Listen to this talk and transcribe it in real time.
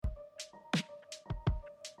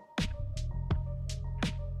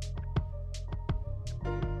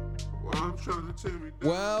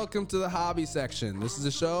Welcome to the hobby section. This is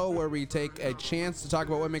a show where we take a chance to talk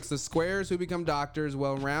about what makes the squares who become doctors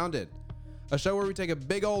well-rounded. A show where we take a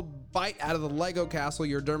big old bite out of the Lego castle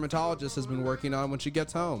your dermatologist has been working on when she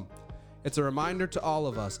gets home. It's a reminder to all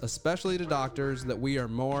of us, especially to doctors, that we are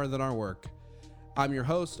more than our work. I'm your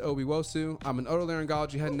host, Obi Wosu. I'm an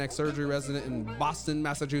otolaryngology head and neck surgery resident in Boston,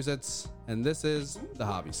 Massachusetts, and this is the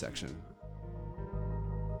hobby section.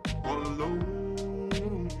 All alone.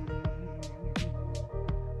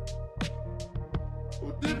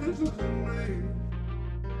 What difference does it make?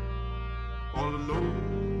 All alone.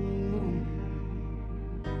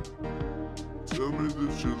 Tell me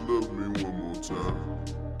that you love me one more time.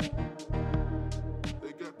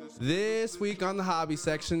 This week on the hobby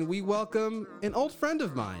section, we welcome an old friend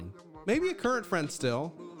of mine, maybe a current friend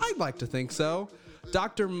still. I'd like to think so.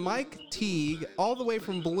 Dr. Mike Teague, all the way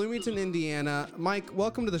from Bloomington, Indiana. Mike,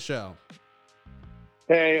 welcome to the show.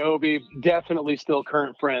 Hey, Obi, definitely still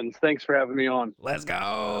current friends. Thanks for having me on. Let's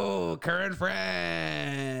go, current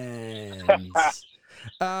friends.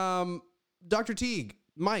 Dr. Teague,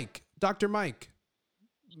 Mike, Dr. Mike,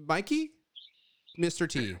 Mikey, Mr.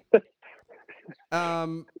 T.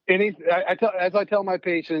 As I tell my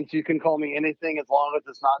patients, you can call me anything as long as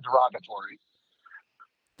it's not derogatory.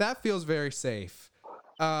 That feels very safe.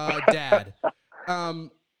 Dad,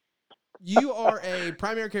 you are a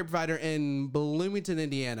primary care provider in Bloomington,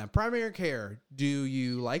 Indiana. Primary care, do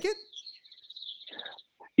you like it?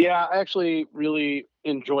 Yeah, I actually really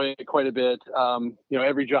enjoy it quite a bit.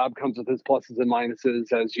 Every job comes with its pluses and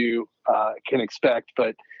minuses, as you can expect.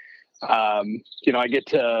 But, I get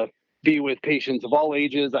to be with patients of all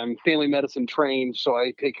ages. I'm family medicine trained, so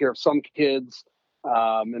I take care of some kids.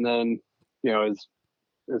 And then,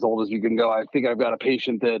 as old as you can go, I think I've got a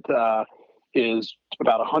patient that is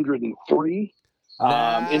about 103.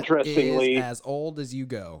 Interestingly, is as old as you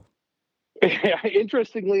go.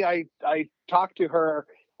 Interestingly, I talked to her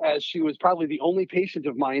as she was probably the only patient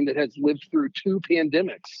of mine that has lived through two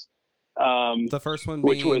pandemics. The first one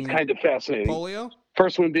which was kind of fascinating. Polio?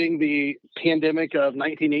 First one being the pandemic of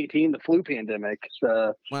 1918, the flu pandemic,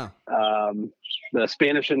 the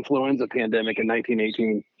Spanish influenza pandemic in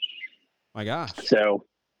 1918. My gosh. So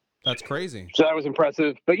that's crazy. So that was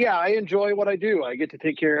impressive. But yeah, I enjoy what I do. I get to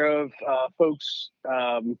take care of folks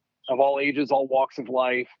of all ages, all walks of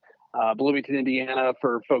life. Bloomington, Indiana,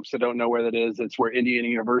 for folks that don't know where that is, it's where Indiana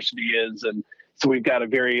University is. And so we've got a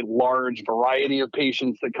very large variety of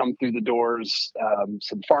patients that come through the doors,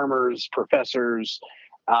 some farmers, professors,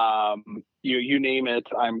 you name it.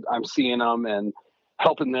 I'm seeing them and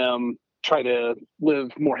helping them try to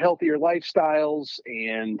live more healthier lifestyles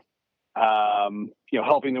and,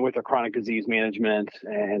 helping them with their chronic disease management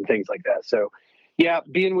and things like that. So yeah,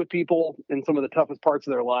 being with people in some of the toughest parts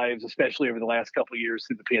of their lives, especially over the last couple of years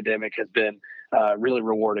through the pandemic, has been really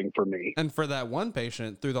rewarding for me. And for that one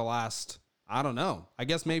patient through the last, I don't know, I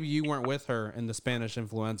guess maybe you weren't with her in the Spanish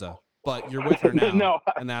influenza, but you're with her now. No,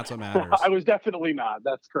 and that's what matters. I was definitely not.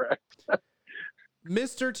 That's correct.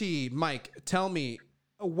 Mr. T, Mike, tell me,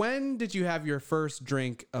 when did you have your first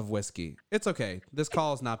drink of whiskey? It's okay. This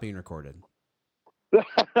call is not being recorded.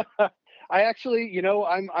 I actually,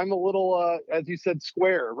 I'm a little, as you said,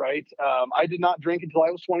 square, right? I did not drink until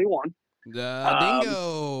I was 21.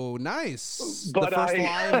 Bingo. Nice. But the first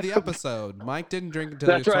lie of the episode. Mike didn't drink until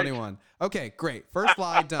he was 21. Right. Okay, great. First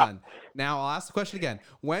lie done. Now I'll ask the question again.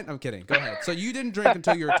 I'm kidding. Go ahead. So you didn't drink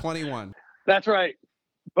until you were 21. That's right.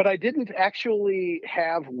 But I didn't actually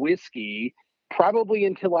have whiskey probably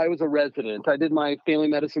until I was a resident. I did my family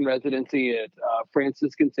medicine residency at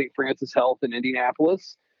Franciscan St. Francis Health in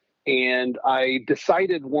Indianapolis. And I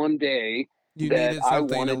decided one day you that needed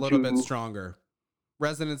something I wanted a little bit stronger.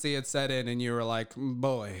 Residency had set in and you were like,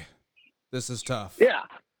 boy, this is tough. Yeah.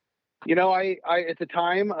 I at the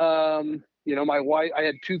time, my wife, I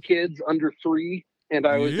had two kids under 3 and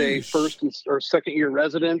I was a first or second year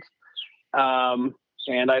resident.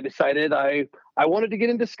 And I decided I wanted to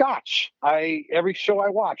get into scotch. Every show I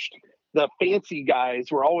watched, the fancy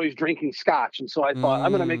guys were always drinking scotch. And so I thought,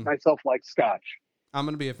 I'm going to make myself like scotch. I'm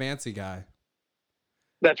going to be a fancy guy.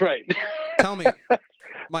 That's right. Tell me,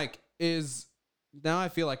 Mike, now I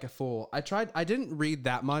feel like a fool. I didn't read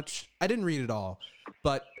that much. I didn't read it all,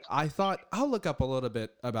 but I thought I'll look up a little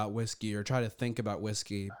bit about whiskey or try to think about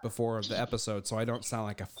whiskey before the episode so I don't sound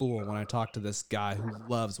like a fool when I talk to this guy who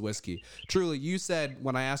loves whiskey. Truly, you said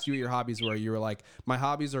when I asked you what your hobbies were, you were like, my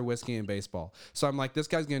hobbies are whiskey and baseball. So I'm like, this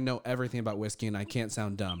guy's going to know everything about whiskey and I can't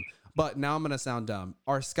sound dumb. But now I'm going to sound dumb.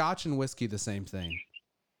 Are scotch and whiskey the same thing?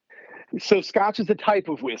 So scotch is a type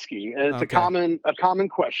of whiskey, and it's a common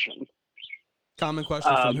question. Common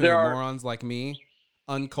question from who? Morons like me?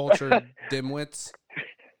 uncultured dimwits.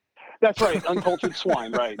 That's right, uncultured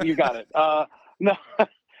swine. Right, you got it. No,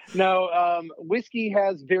 no. Whiskey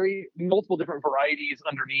has multiple different varieties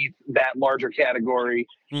underneath that larger category.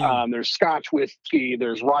 There's Scotch whiskey,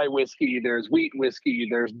 there's rye whiskey, there's wheat whiskey,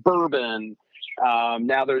 there's bourbon.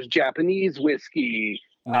 Now there's Japanese whiskey.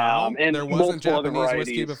 And there wasn't Japanese whiskey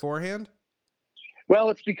varieties beforehand? Well,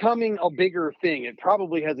 it's becoming a bigger thing. It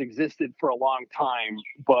probably has existed for a long time,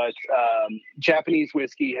 but Japanese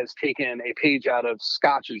whiskey has taken a page out of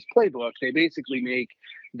Scotch's playbook. They basically make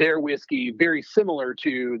their whiskey very similar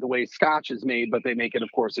to the way Scotch is made, but they make it, of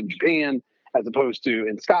course, in Japan as opposed to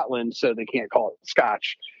in Scotland, so they can't call it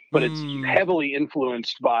Scotch. But it's heavily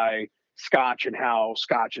influenced by Scotch and how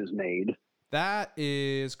Scotch is made. That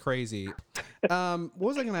is crazy. What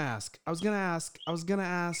was I going to ask? I was going to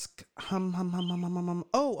ask,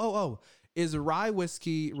 is rye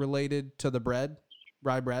whiskey related to the bread?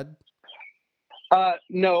 Rye bread?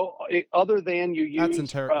 No, other than you use...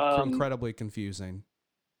 That's incredibly confusing.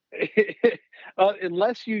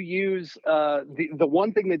 Unless you use, the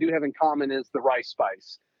one thing they do have in common is the rye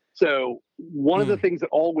spice. So one of the things that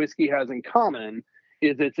all whiskey has in common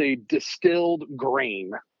is it's a distilled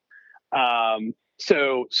grain.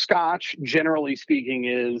 So Scotch, generally speaking,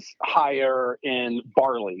 is higher in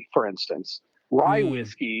barley, for instance. Rye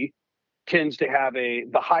whiskey tends to have the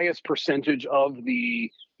highest percentage of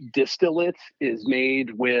the distillate is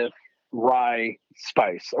made with rye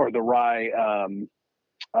spice or the rye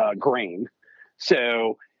grain.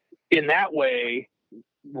 So in that way,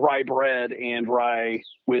 rye bread and rye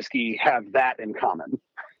whiskey have that in common.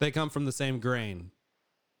 They come from the same grain.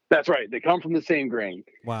 That's right. They come from the same grain.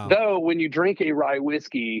 Wow. Though when you drink a rye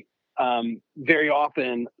whiskey, very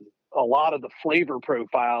often a lot of the flavor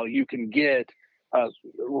profile you can get,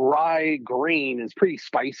 rye grain is pretty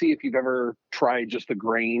spicy. If you've ever tried just the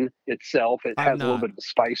grain itself, it has a little bit of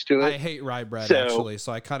spice to it. I hate rye bread, actually,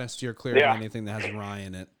 so I kind of steer clear of anything that has rye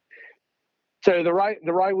in it. So the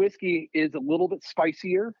rye whiskey is a little bit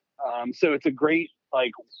spicier. So it's a great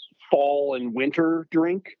fall and winter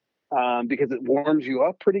drink. Because it warms you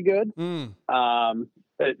up pretty good.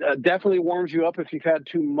 It definitely warms you up if you've had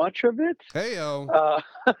too much of it. Hey-o.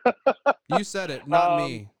 You said it, not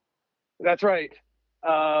me. That's right.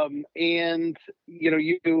 And,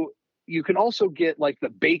 you can also get the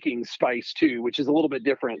baking spice too, which is a little bit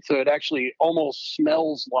different. So it actually almost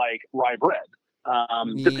smells like rye bread,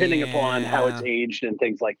 depending upon how it's aged and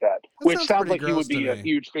things like that which sounds like you would be a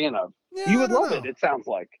huge fan of. Yeah, you would love it, it sounds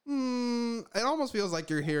like. It almost feels like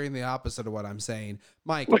you're hearing the opposite of what I'm saying.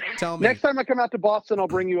 Mike, tell me. Next time I come out to Boston, I'll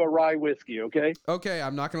bring you a rye whiskey, okay? Okay,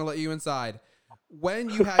 I'm not going to let you inside. When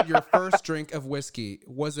you had your first drink of whiskey,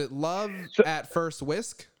 was it love at first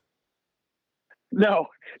whisk? No,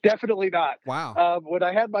 definitely not. Wow. When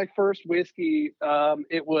I had my first whiskey,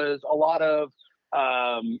 it was a lot of,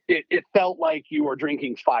 it felt like you were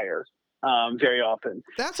drinking fire. Very often.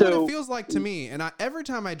 That's what it feels like to me. And every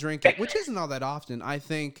time I drink it, which isn't all that often, I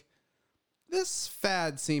think this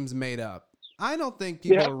fad seems made up. I don't think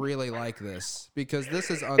people really like this because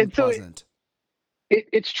this is unpleasant.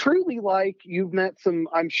 It's truly like you've met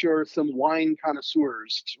I'm sure some wine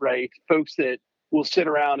connoisseurs, right? Folks that will sit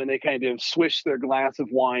around and they kind of swish their glass of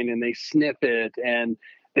wine and they sniff it and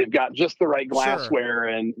they've got just the right glassware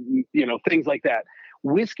and, things like that.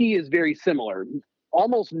 Whiskey is very similar.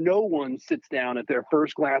 Almost no one sits down at their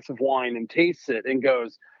first glass of wine and tastes it and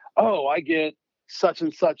goes, oh, I get such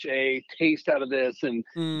and such a taste out of this and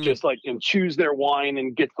and choose their wine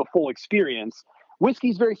and gets the full experience. Whiskey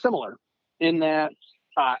is very similar in that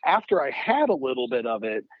after I had a little bit of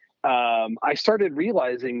it, I started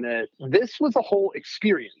realizing that this was a whole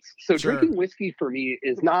experience. So drinking whiskey for me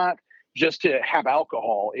is not just to have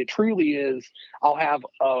alcohol. It truly is, I'll have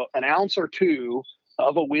an ounce or two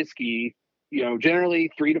of a whiskey,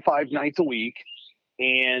 generally 3 to 5 nights a week.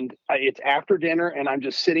 And it's after dinner and I'm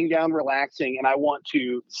just sitting down relaxing and I want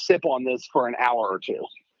to sip on this for an hour or two.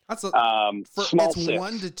 That's small it's sips.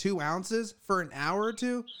 1 to 2 ounces for an hour or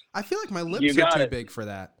two. I feel like my lips are too big for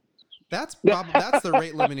that. That's the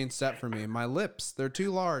rate limiting step for me. My lips, they're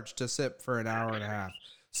too large to sip for an hour and a half.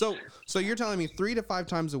 So you're telling me 3 to 5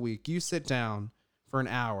 times a week, you sit down for an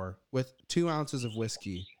hour with 2 ounces of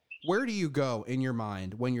whiskey. Where do you go in your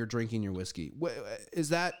mind when you're drinking your whiskey?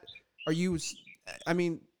 That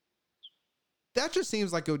just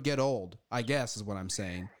seems like it would get old, I guess is what I'm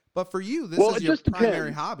saying. But for you, this is your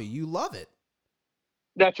primary hobby. You love it.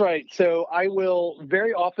 That's right. So I will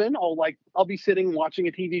very often, I'll be sitting watching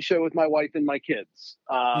a TV show with my wife and my kids.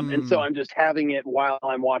 And so I'm just having it while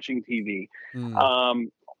I'm watching TV.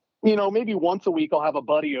 Maybe once a week I'll have a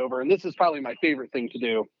buddy over, and this is probably my favorite thing to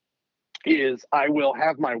do. is I will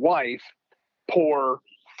have my wife pour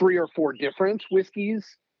 3 or 4 different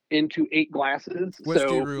whiskeys into 8 glasses. Whiskey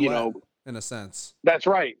So, roulette, in a sense. That's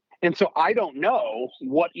right. And so I don't know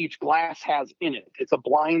what each glass has in it. It's a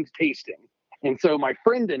blind tasting. And so my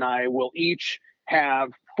friend and I will each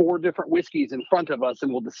have 4 different whiskeys in front of us,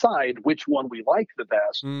 and we'll decide which one we like the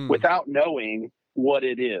best without knowing what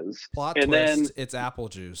it is. Plot and twist, then it's apple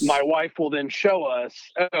juice. My wife will then show us,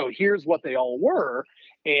 oh, here's what they all were.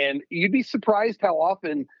 And you'd be surprised how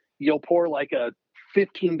often you'll pour like a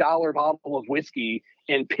 $15 bottle of whiskey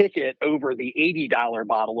and pick it over the $80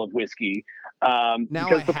 bottle of whiskey,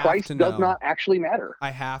 because the price does not actually matter.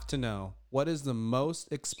 I have to know, what is the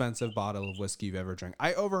most expensive bottle of whiskey you've ever drank?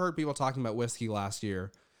 I overheard people talking about whiskey last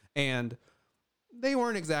year, and they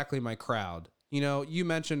weren't exactly my crowd. You know, you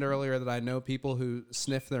mentioned earlier that I know people who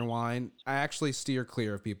sniff their wine. I actually steer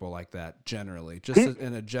clear of people like that generally. Just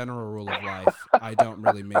in a general rule of life, I don't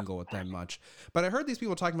really mingle with them much. But I heard these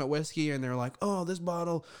people talking about whiskey, and they're like, oh, this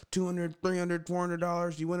bottle, $200, $300,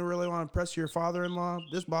 $400. You wouldn't really want to impress your father-in-law?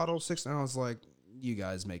 This bottle, $6. And I was like, you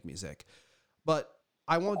guys make me sick. But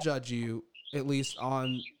I won't judge you, at least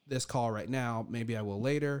on this call right now. Maybe I will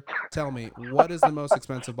later. Tell me, what is the most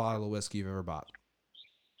expensive bottle of whiskey you've ever bought?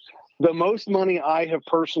 The most money I have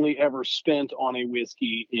personally ever spent on a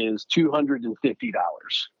whiskey is $250.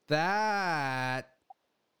 That,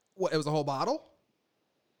 what, it was a whole bottle?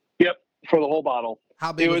 Yep, for the whole bottle.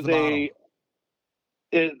 How big was the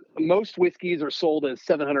bottle? Most whiskeys are sold as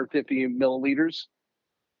 750 milliliters.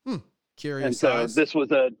 Curious and so size. This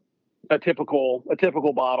was a typical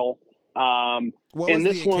bottle. What and was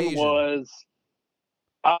this the one occasion?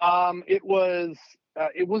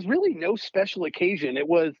 it was really no special occasion. It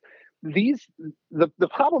was the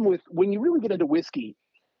problem with when you really get into whiskey,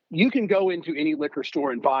 you can go into any liquor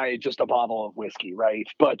store and buy just a bottle of whiskey, right?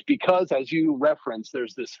 But because, as you referenced,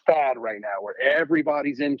 there's this fad right now where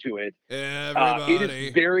everybody's into it. It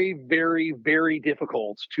is very, very, very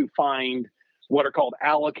difficult to find what are called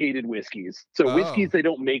allocated whiskeys. So whiskeys they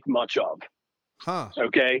don't make much of.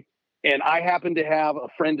 Okay. And I happen to have a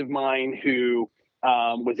friend of mine who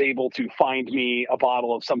was able to find me a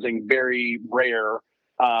bottle of something very rare.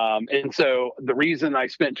 And so the reason I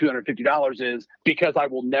spent $250 is because I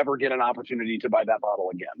will never get an opportunity to buy that bottle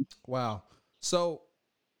again. Wow. So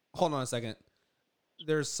hold on a second.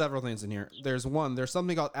 There's several things in here. There's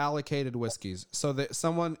something called allocated whiskeys. So that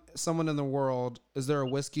someone in the world, is there a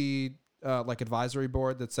whiskey like advisory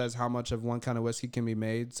board that says how much of one kind of whiskey can be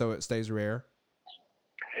made so it stays rare?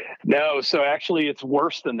 No. So actually it's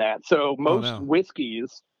worse than that. So most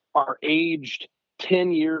whiskeys are aged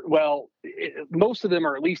 10 years. Well, most of them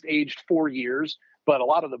are at least aged 4 years, but a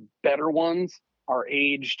lot of the better ones are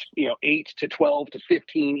aged, 8 to 12 to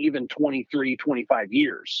 15, even 23, 25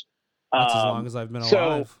 years. That's as long as I've been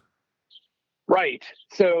alive. Right.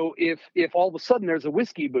 So if all of a sudden there's a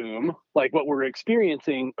whiskey boom, like what we're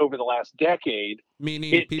experiencing over the last decade,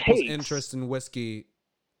 meaning people's interest in whiskey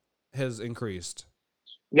has increased.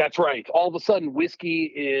 That's right. All of a sudden whiskey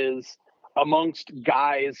is, amongst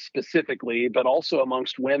guys specifically, but also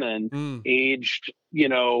amongst women aged,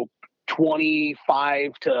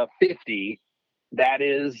 25 to 50, that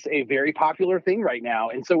is a very popular thing right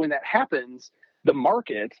now. And so when that happens, the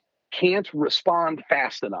market can't respond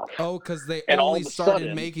fast enough. Oh, because they only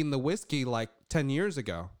started making the whiskey like 10 years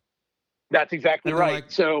ago. That's exactly right. Like,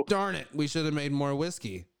 so darn it, we should have made more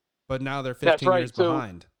whiskey. But now they're 15 years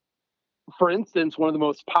behind. For instance, one of the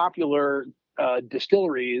most popular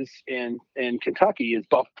distilleries in Kentucky is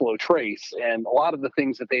Buffalo Trace, and a lot of the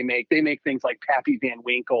things that they make things like Pappy Van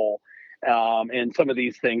Winkle, and some of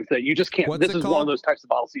these things that you just can't. This is one of those types of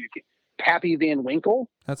bottles you can't. Pappy Van Winkle.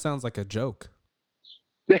 That sounds like a joke.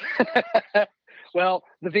 Well,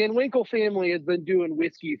 the Van Winkle family has been doing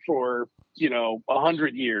whiskey for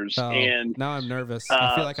 100 years, and now I'm nervous.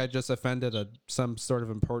 I feel like I just offended some sort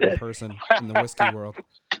of important person in the whiskey world.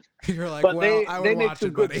 You're like, well, I would watch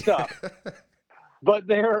it, buddy. Stuff. But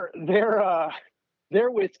their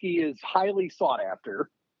whiskey is highly sought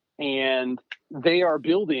after, and they are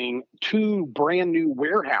building 2 brand new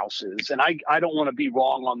warehouses. And I don't want to be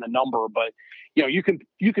wrong on the number, but you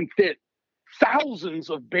can fit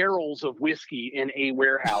thousands of barrels of whiskey in a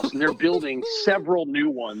warehouse, and they're building several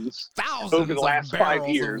new ones over the last 5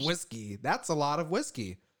 years. Of whiskey. That's a lot of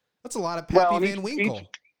whiskey. That's a lot of Pappy Van Winkle.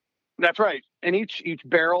 That's right. And each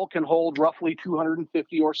barrel can hold roughly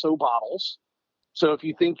 250 or so bottles. So if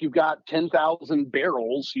you think you've got 10,000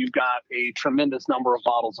 barrels, you've got a tremendous number of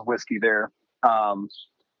bottles of whiskey there.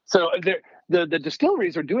 So the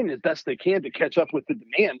distilleries are doing as best they can to catch up with the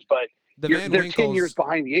demand, but they're 10 years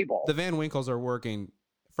behind the 8 ball. The Van Winkles are working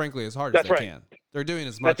frankly, as hard as That's they right. can. They're doing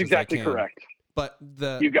as much That's exactly as they can. correct. But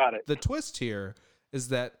You got it. the twist here is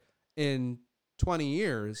that in 20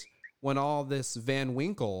 years, when all this Van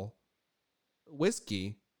Winkle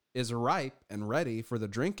whiskey is ripe and ready for the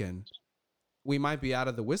drinking, we might be out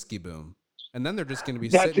of the whiskey boom. And then they're just going to be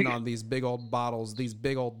sitting on these big old bottles, these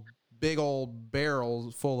big old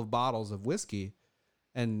barrels full of bottles of whiskey,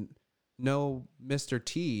 and no Mr.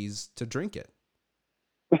 T's to drink it.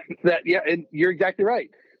 And you're exactly right.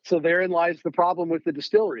 So therein lies the problem with the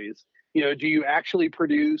distilleries. Do you actually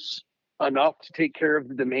produce enough to take care of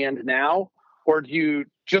the demand now, or do you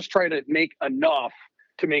just try to make enough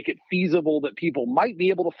to make it feasible that people might be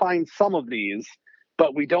able to find some of these,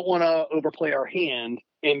 but we don't want to overplay our hand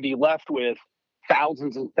and be left with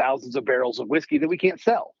thousands and thousands of barrels of whiskey that we can't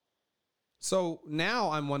sell? So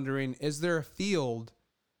now I'm wondering, is there a field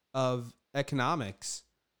of economics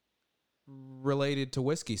related to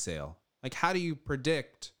whiskey sale? Like, how do you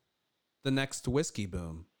predict the next whiskey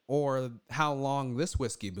boom, or how long this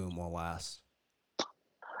whiskey boom will last?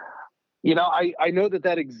 I know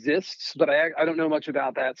that exists, but I don't know much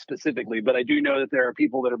about that specifically. But I do know that there are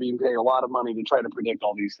people that are being paid a lot of money to try to predict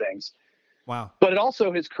all these things. Wow. But it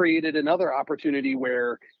also has created another opportunity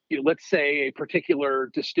where, let's say a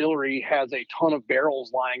particular distillery has a ton of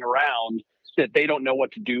barrels lying around that they don't know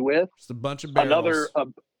what to do with. Just a bunch of barrels.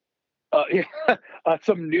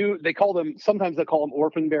 Sometimes they call them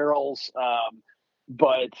orphan barrels.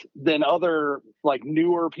 But then other like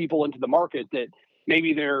newer people into the market that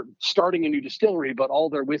maybe they're starting a new distillery, but all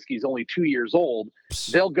their whiskey is only 2 years old.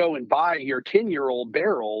 They'll go and buy your 10-year-old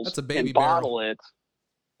barrels. That's a baby and barrel. Bottle it.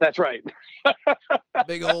 That's right.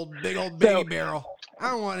 big old baby barrel.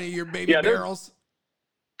 I don't want any of your baby barrels.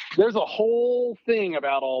 There's a whole thing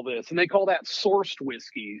about all this, and they call that sourced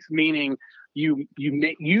whiskeys, meaning you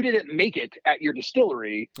didn't make it at your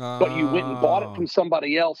distillery, but you went and bought it from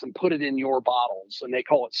somebody else and put it in your bottles, and they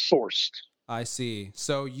call it sourced. I see.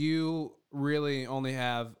 So you really only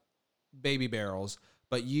have baby barrels,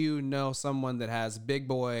 but someone that has big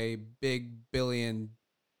billion,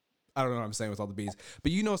 I don't know what I'm saying with all the B's,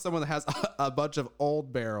 but someone that has a bunch of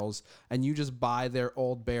old barrels, and you just buy their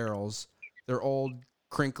old barrels, their old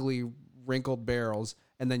crinkly, wrinkled barrels,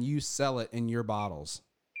 and then you sell it in your bottles.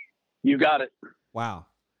 You got it. Wow.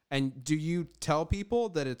 And do you tell people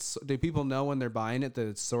do people know when they're buying it that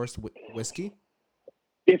it's sourced whiskey?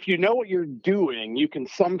 If you know what you're doing, you can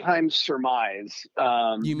sometimes surmise.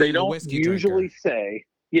 They don't usually say,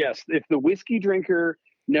 yes, if the whiskey drinker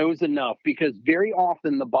knows enough, because very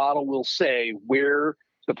often the bottle will say where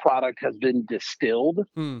the product has been distilled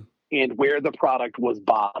and where the product was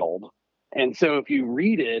bottled. And so if you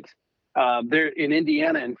read it, there in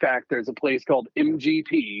Indiana, in fact, there's a place called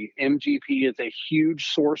MGP. MGP is a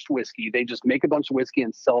huge sourced whiskey. They just make a bunch of whiskey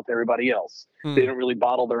and sell it to everybody else. They don't really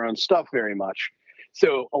bottle their own stuff very much.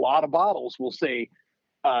 So a lot of bottles will say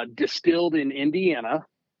distilled in Indiana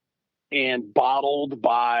and bottled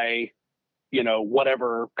by,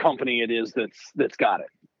 whatever company it is that's got it.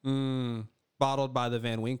 Bottled by the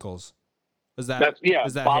Van Winkles. Is that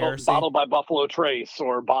bottled by Buffalo Trace,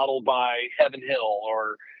 or bottled by Heaven Hill,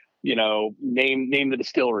 or name the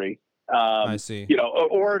distillery. I see.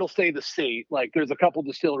 Or it'll say the state. Like there's a couple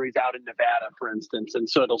distilleries out in Nevada, for instance, and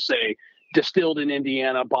so it'll say distilled in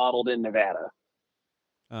Indiana, bottled in Nevada.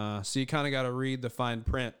 So you kind of got to read the fine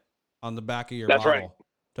print on the back of your bottle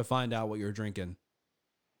to find out what you're drinking.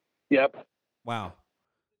 Yep. Wow.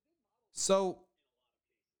 So,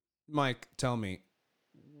 Mike, tell me,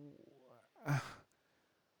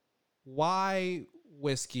 why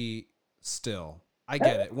whiskey still? I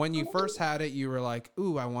get it. When you first had it, you were like,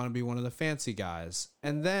 ooh, I want to be one of the fancy guys.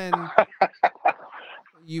 And then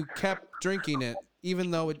you kept drinking it, even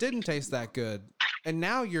though it didn't taste that good. And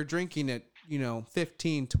now you're drinking it,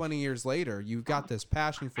 15, 20 years later. You've got this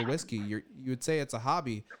passion for whiskey. You would say it's a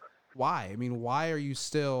hobby. Why? I mean, why are you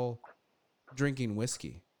still drinking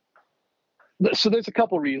whiskey? So there's a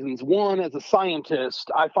couple reasons. One, as a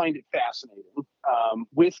scientist, I find it fascinating.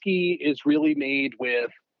 Whiskey is really made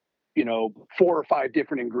with, 4 or 5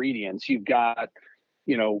 different ingredients. You've got,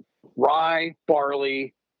 rye,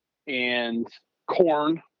 barley, and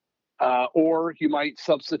corn, or you might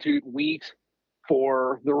substitute wheat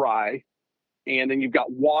for the rye. And then you've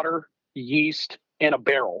got water, yeast, and a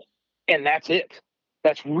barrel. And that's it.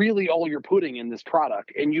 That's really all you're putting in this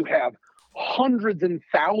product. And you have hundreds and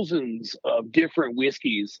thousands of different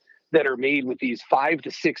whiskeys that are made with these 5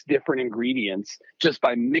 to 6 different ingredients just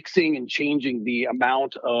by mixing and changing the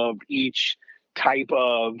amount of each type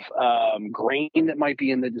of grain that might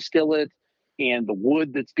be in the distillate, and the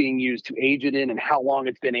wood that's being used to age it in, and how long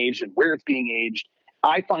it's been aged and where it's being aged.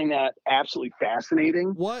 I find that absolutely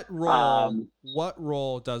fascinating. What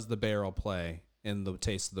role does the barrel play in the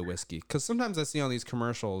taste of the whiskey? Because sometimes I see on these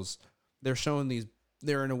commercials, they're showing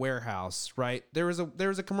they're in a warehouse, right? There was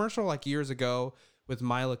a commercial like years ago with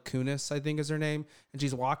Mila Kunis, I think is her name, and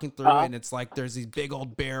she's walking through and it's like there's these big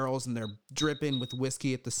old barrels and they're dripping with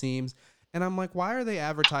whiskey at the seams. And I'm like, why are they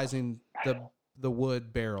advertising the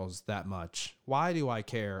wood barrels that much? Why do I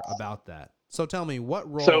care about that? So tell me,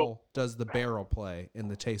 what role does the barrel play in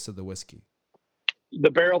the taste of the whiskey?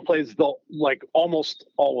 The barrel plays almost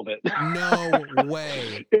all of it. No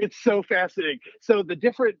way. It's so fascinating. So the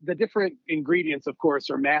different ingredients, of course,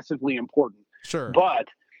 are massively important. Sure. But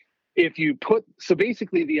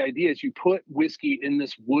basically the idea is you put whiskey in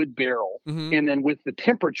this wood barrel, and then with the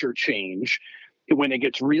temperature change, when it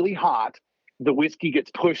gets really hot, the whiskey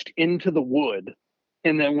gets pushed into the wood,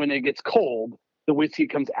 and then when it gets cold, the whiskey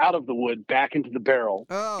comes out of the wood back into the barrel.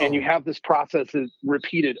 And you have this process is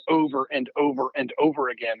repeated over and over and over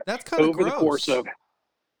again. That's kind of over gross. The course of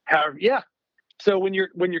So when you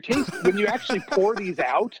actually pour these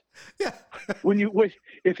out,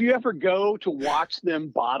 if you ever go to watch them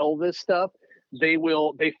bottle this stuff, they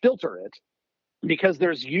filter it, because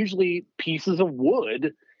there's usually pieces of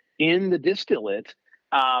wood in the distillate.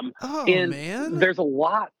 Man, there's a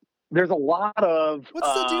lot of what's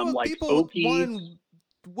the deal with like people oaky wanting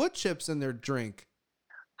wood chips in their drink?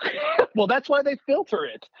 Well, that's why they filter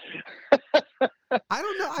it. I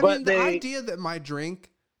don't know. I mean, the idea that my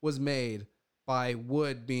drink was made by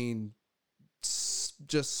wood being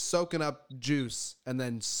just soaking up juice and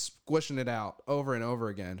then squishing it out over and over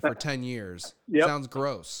again for 10 years sounds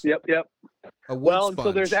gross. Yep. A wood sponge.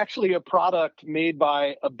 So there's actually a product made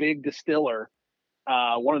by a big distiller,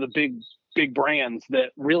 one of the big brands,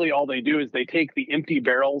 that really all they do is they take the empty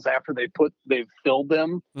barrels after they've filled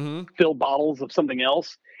them, filled bottles of something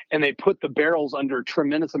else, and they put the barrels under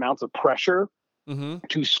tremendous amounts of pressure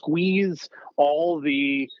to squeeze all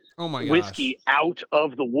the whiskey out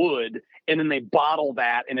of the wood, and then they bottle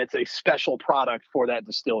that, and it's a special product for that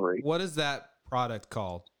distillery. What is that product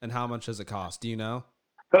called, and how much does it cost? Do you know?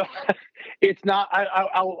 It's not.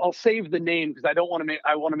 I'll save the name because I want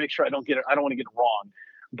to make sure I don't get it. I don't want to get it wrong.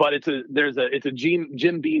 But it's a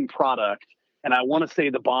Jim Beam product, and I want to say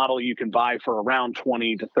the bottle you can buy for around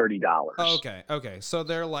 $20 to $30. Okay. So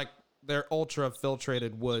their ultra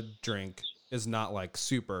filtrated wood drink is not like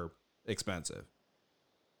super expensive.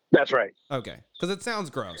 That's right. Okay, because it sounds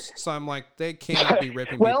gross. So I'm like, they can't be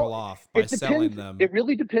ripping people off by selling them. It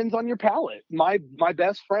really depends on your palate. My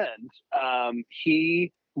best friend,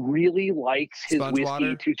 he really likes his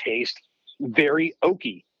whiskey to taste very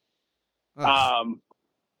oaky.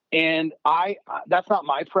 And that's not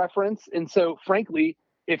my preference. And so frankly,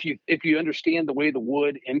 if you understand the way the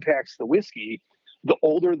wood impacts the whiskey, the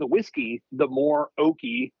older the whiskey, the more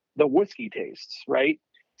oaky the whiskey tastes, right?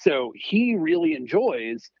 So he really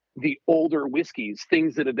enjoys the older whiskeys,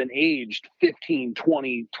 things that have been aged 15,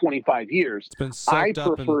 20, 25 years. It's been soaked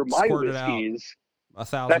up and squirted out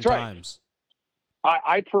 1,000 times.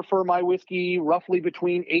 I prefer my whiskey roughly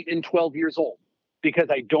between 8 and 12 years old, because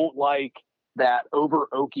I don't like that over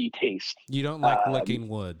oaky taste. You don't like licking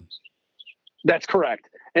wood. That's correct.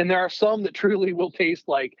 And there are some that truly will taste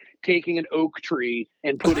like taking an oak tree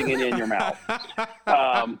and putting it in your mouth.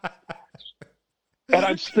 And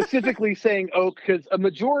I'm specifically saying oak because a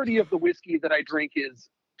majority of the whiskey that I drink is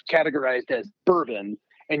categorized as bourbon,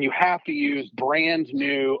 and you have to use brand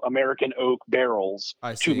new American oak barrels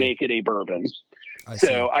to make it a bourbon.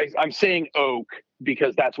 I'm saying oak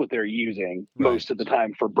because that's what they're using most of the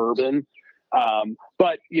time for bourbon.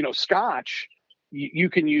 But Scotch, you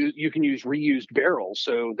can use reused barrels.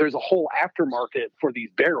 So there's a whole aftermarket for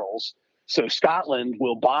these barrels. So Scotland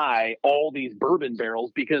will buy all these bourbon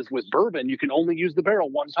barrels because with bourbon, you can only use the barrel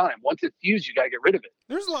one time. Once it's used, you got to get rid of it.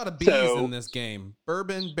 There's a lot of bees in this game.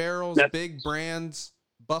 Bourbon barrels, big brands,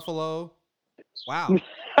 Buffalo. Wow.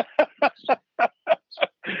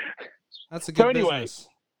 That's a good business.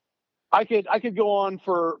 I could go on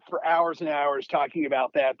for hours and hours talking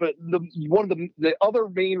about that, but one of the other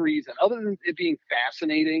main reason, other than it being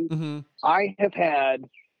fascinating, I have had,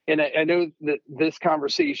 and I know that this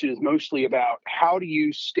conversation is mostly about how do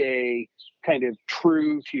you stay kind of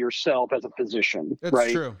true to yourself as a physician. It's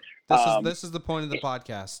right? true. This is the point of the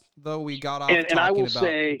podcast, though we got off talking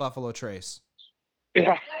about Buffalo Trace.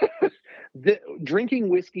 Yeah, drinking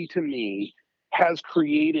whiskey to me has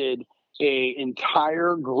created a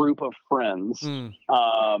entire group of friends, and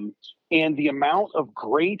the amount of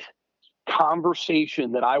great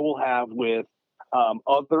conversation that I will have with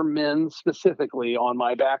other men specifically on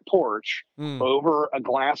my back porch over a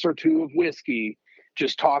glass or two of whiskey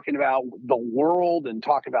just talking about the world and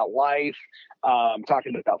talking about life,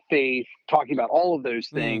 talking about faith, talking about all of those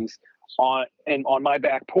things on my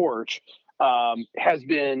back porch has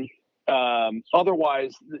been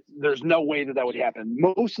otherwise there's no way that would happen.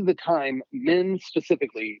 Most of the time, men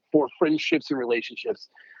specifically for friendships and relationships,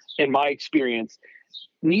 in my experience,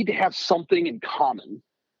 need to have something in common,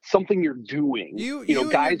 something you're doing. You know,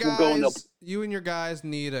 guys will go and you and your guys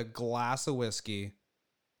need a glass of whiskey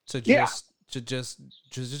to just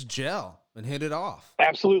gel and hit it off.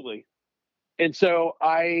 Absolutely. And so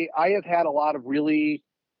I have had a lot of really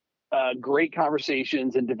great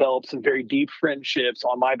conversations and developed some very deep friendships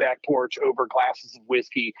on my back porch over glasses of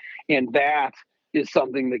whiskey. And that is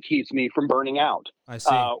something that keeps me from burning out. I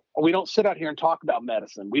see. We don't sit out here and talk about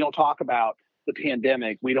medicine. We don't talk about the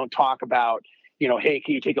pandemic. We don't talk about, you know, hey,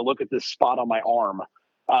 can you take a look at this spot on my arm?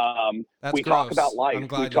 We gross. talk about life. I'm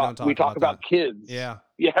glad we talk about kids. Yeah.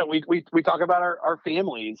 Yeah. We talk about our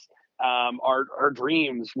families, our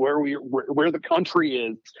dreams, where the country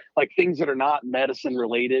is, like things that are not medicine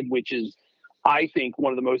related, which is, I think,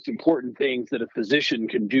 one of the most important things that a physician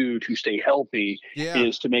can do to stay healthy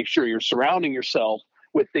is to make sure you're surrounding yourself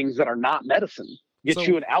with things that are not medicine. Get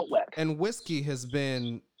you an outlet. And whiskey has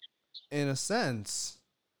been, in a sense,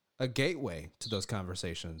 a gateway to those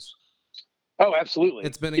conversations. Oh, absolutely.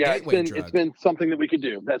 It's been a gateway drug. It's been something that we could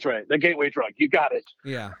do. That's right. The gateway drug. You got it.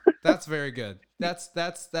 Yeah, that's very good. That's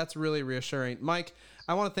really reassuring. Mike,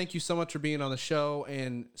 I want to thank you so much for being on the show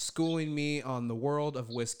and schooling me on the world of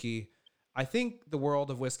whiskey. I think the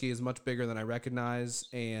world of whiskey is much bigger than I recognize,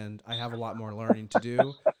 and I have a lot more learning to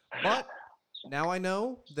do. But now I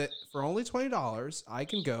know that for only $20, I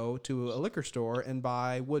can go to a liquor store and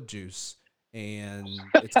buy wood juice, and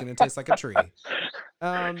it's going to taste like a tree.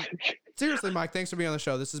 Seriously, Mike, thanks for being on the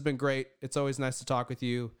show. This has been great. It's always nice to talk with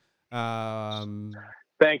you.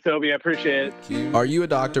 Thanks, Obi. I appreciate it. Are you a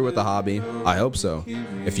doctor with a hobby? I hope so.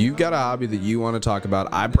 If you've got a hobby that you want to talk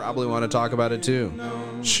about, I probably want to talk about it too.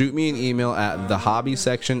 Shoot me an email at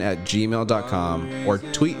thehobbysection@gmail.com or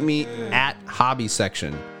tweet me at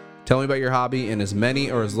hobbysection. Tell me about your hobby in as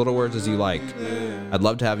many or as little words as you like. I'd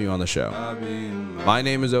love to have you on the show. My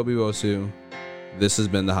name is Obi Wosu. This has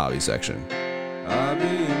been The Hobby Section.